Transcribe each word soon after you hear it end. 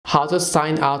How to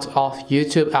sign out of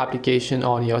YouTube application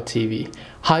on your TV.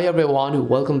 Hi everyone,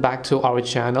 welcome back to our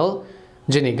channel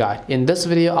Genie Guide. In this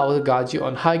video I will guide you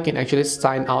on how you can actually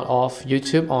sign out of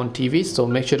YouTube on TV, so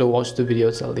make sure to watch the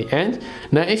video till the end.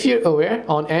 Now if you're aware,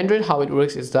 on Android how it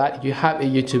works is that you have a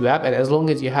YouTube app, and as long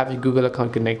as you have your Google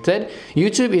account connected,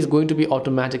 YouTube is going to be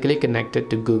automatically connected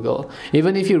to Google.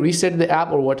 Even if you reset the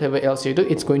app or whatever else you do,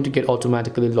 it's going to get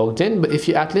automatically logged in. But if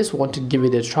you at least want to give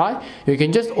it a try, you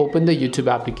can just open the YouTube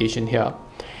application here.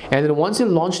 And then once you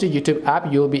launch the YouTube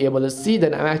app, you'll be able to see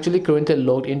that I'm actually currently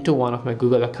logged into one of my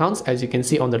Google accounts, as you can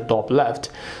see on the top left.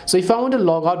 So if I want to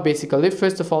log out, basically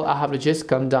first of all I have to just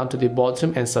come down to the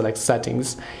bottom and select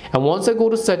settings. And once I go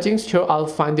to settings, here I'll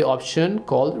find the option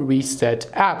called reset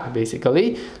app.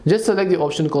 Basically just select the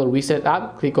option called reset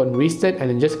app, click on reset, and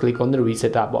then just click on the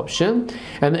reset app option.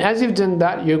 And as you've done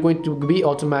that, you're going to be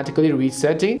automatically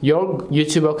resetting your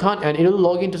YouTube account, and it'll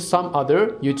log into some other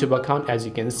YouTube account, as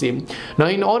you can see. Now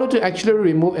in order to actually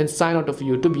remove and sign out of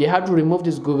YouTube, you have to remove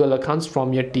these Google accounts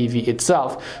from your TV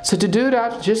itself. So to do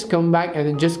that, just come back and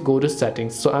then just go to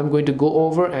settings. So I'm going to go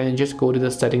over and just go to the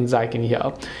settings icon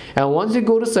here. And once you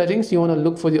go to settings, you want to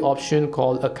look for the option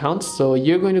called accounts. So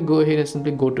you're going to go ahead and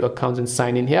simply go to accounts and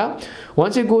sign in here.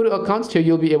 Once you go to accounts, here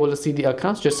you'll be able to see the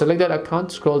accounts. Just select that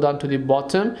account, scroll down to the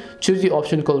bottom, choose the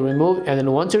option called remove, and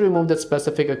then once you remove that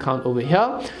specific account over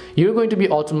here, you're going to be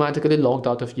automatically logged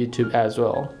out of YouTube as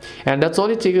well. And that's all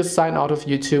it takes to sign out of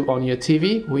YouTube on your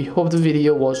TV. We hope the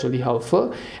video was really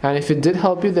helpful, and if it did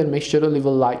help you, then make sure to leave a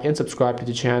like and subscribe to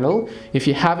the channel. If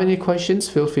you have any questions,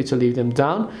 feel free to leave them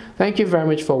down. Thank you very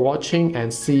much for watching,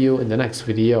 and see you in the next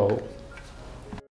video.